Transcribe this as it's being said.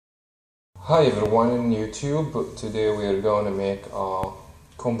Hi everyone in YouTube. Today we are going to make a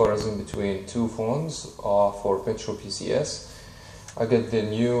comparison between two phones for Metro PCS. I got the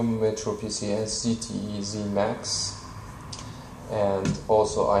new Metro PCS ZTE ZMAX, and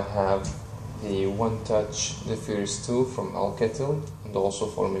also I have the One Touch the Fierce 2 from Alctel, and also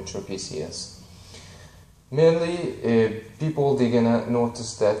for Metro PCS. Mainly, people they're gonna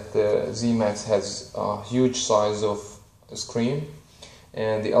notice that the ZMAX has a huge size of screen,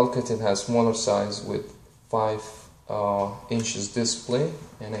 and the Alcatel has smaller size with 5 inches display,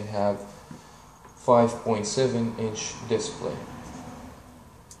 and I have 5.7 inch display.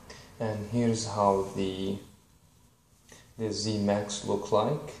 And here's how the ZMAX look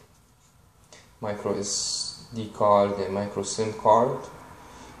like. Micro SD card and micro SIM card,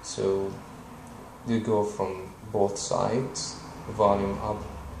 so they go from both sides, volume up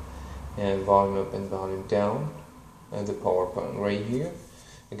and volume down, and the power button right here.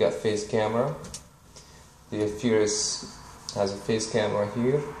 I got face camera. The Fierce has a face camera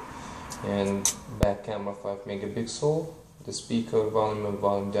here, and back camera 5 megapixel. The speaker, volume up,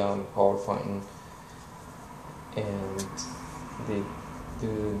 volume down, power button, and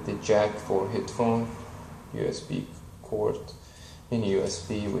the jack for headphone, USB cord, and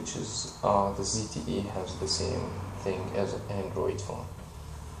USB, which is the ZTE has the same thing as an Android phone.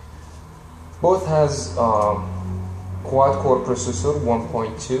 Both has quad-core processor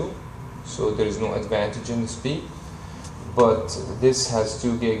 1.2, so there is no advantage in the speed, but this has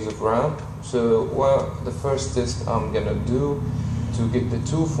 2 gigs of RAM. So the first test I'm gonna do to get the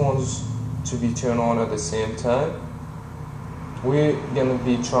two phones to be turned on at the same time, we're gonna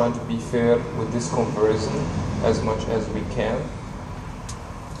be trying to be fair with this comparison as much as we can,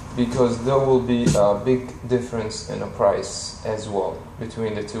 because there will be a big difference in the price as well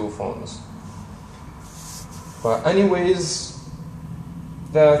between the two phones. But anyways,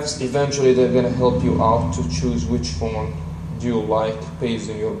 that's eventually they're gonna help you out to choose which phone do you like based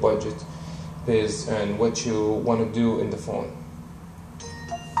on your budget, based on what you want to do in the phone.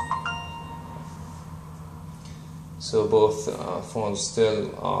 So both phones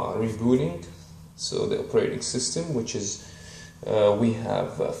still are rebooting. So the operating system, which is we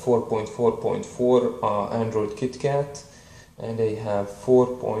have 4.4.4 Android KitKat, and they have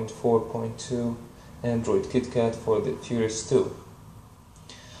 4.4.2 Android KitKat for the Fierce 2.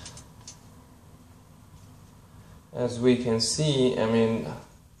 As we can see, I mean,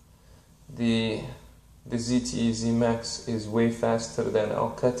 the ZTE ZMAX is way faster than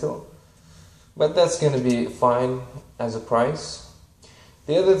Alcatel, but that's going to be fine as a price.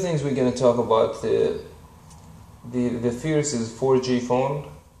 The other things we're going to talk about, the Fierce is 4G phone,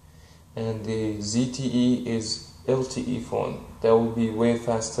 and the ZTE is LTE phone. That will be way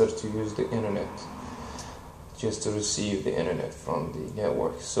faster to use the internet, just to receive the internet from the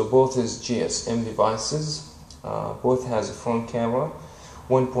network. So both is GSM devices. Both has a front camera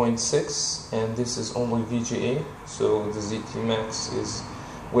 1.6, and this is only VGA, so the ZTE Max is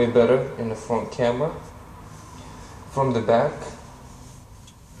way better in the front camera. From the back,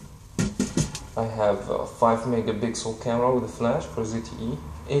 I have a 5 megapixel camera with a flash for ZTE,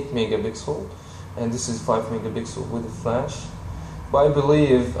 8 megapixel, and this is 5 megapixel with a flash. But I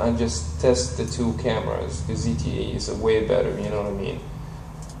believe I just test the two cameras. The ZTE is way better, you know what I mean,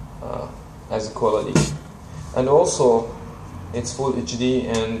 as a quality. And also, it's full HD,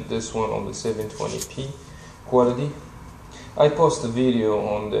 and this one on the 720p quality. I post a video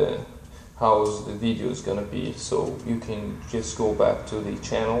on the how's the video is gonna be, so you can just go back to the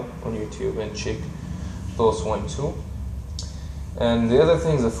channel on YouTube and check those one too. And the other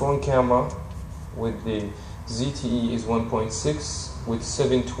thing is the front camera with the ZTE is 1.6 with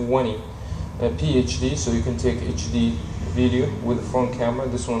 720p HD, so you can take HD video with the front camera.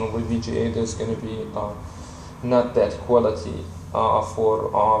 This one with VGA, there's gonna be not that quality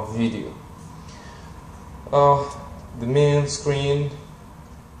for video. The main screen,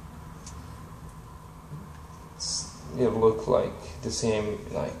 it look like the same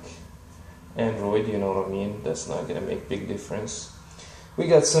like Android, you know what I mean. That's not gonna make big difference. We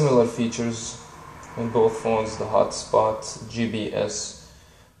got similar features in both phones: the hotspot, GPS,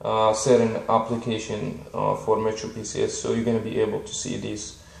 certain application for Metro PCS, so you're gonna be able to see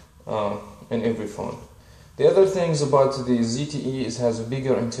these in every phone. The other things about the ZTE is has a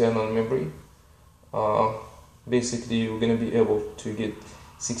bigger internal memory. Basically, you're going to be able to get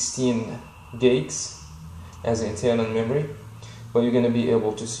 16 gigs as internal memory, but you're going to be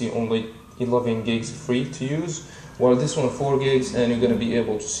able to see only 11 gigs free to use, while this one 4 gigs, and you're going to be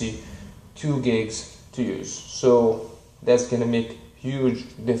able to see 2 gigs to use. So that's going to make huge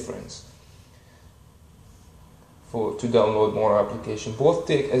difference. to download more application. Both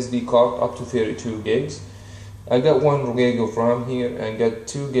take SD card up to 32 gigs. I got 1 gig of RAM here and got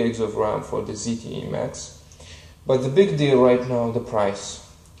 2 gigs of RAM for the ZTE Max. But the big deal right now, the price.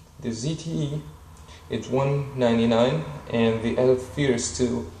 The ZTE, it's $199, and the Alctel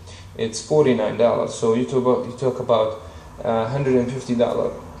 2, it's $49. So you talk about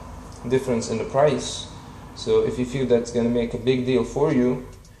 $150 difference in the price. So if you feel that's gonna make a big deal for you,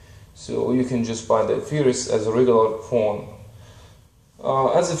 so you can just buy the Alctel as a regular phone.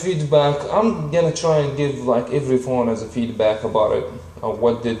 As a feedback, I'm gonna try and give like every phone as a feedback about it.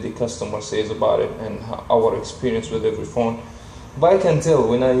 What did the customer says about it and our experience with every phone. But I can tell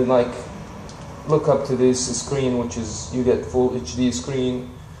when I like look up to this screen, which is you get full HD screen,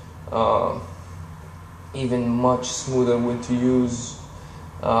 even much smoother when to use.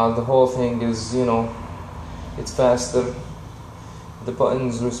 The whole thing is, you know, it's faster. The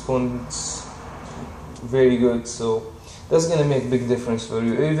buttons respond very good, so that's gonna make a big difference for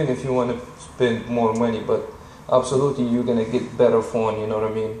you, even if you want to spend more money. But absolutely, you're gonna get better phone. You know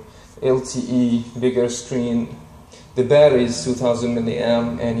what I mean? LTE, bigger screen. The battery is 2000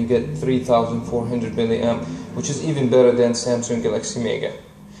 milliamp, and you get 3400 milliamp, which is even better than Samsung Galaxy Mega.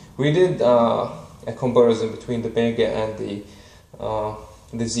 We did a comparison between the Mega and the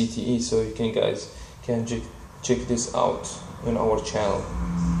ZTE, so you guys can check this out on our channel.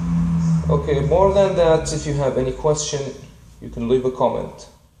 Okay, more than that, if you have any question, you can leave a comment.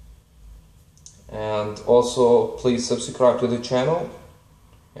 And also, please subscribe to the channel.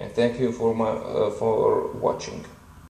 And thank you for watching.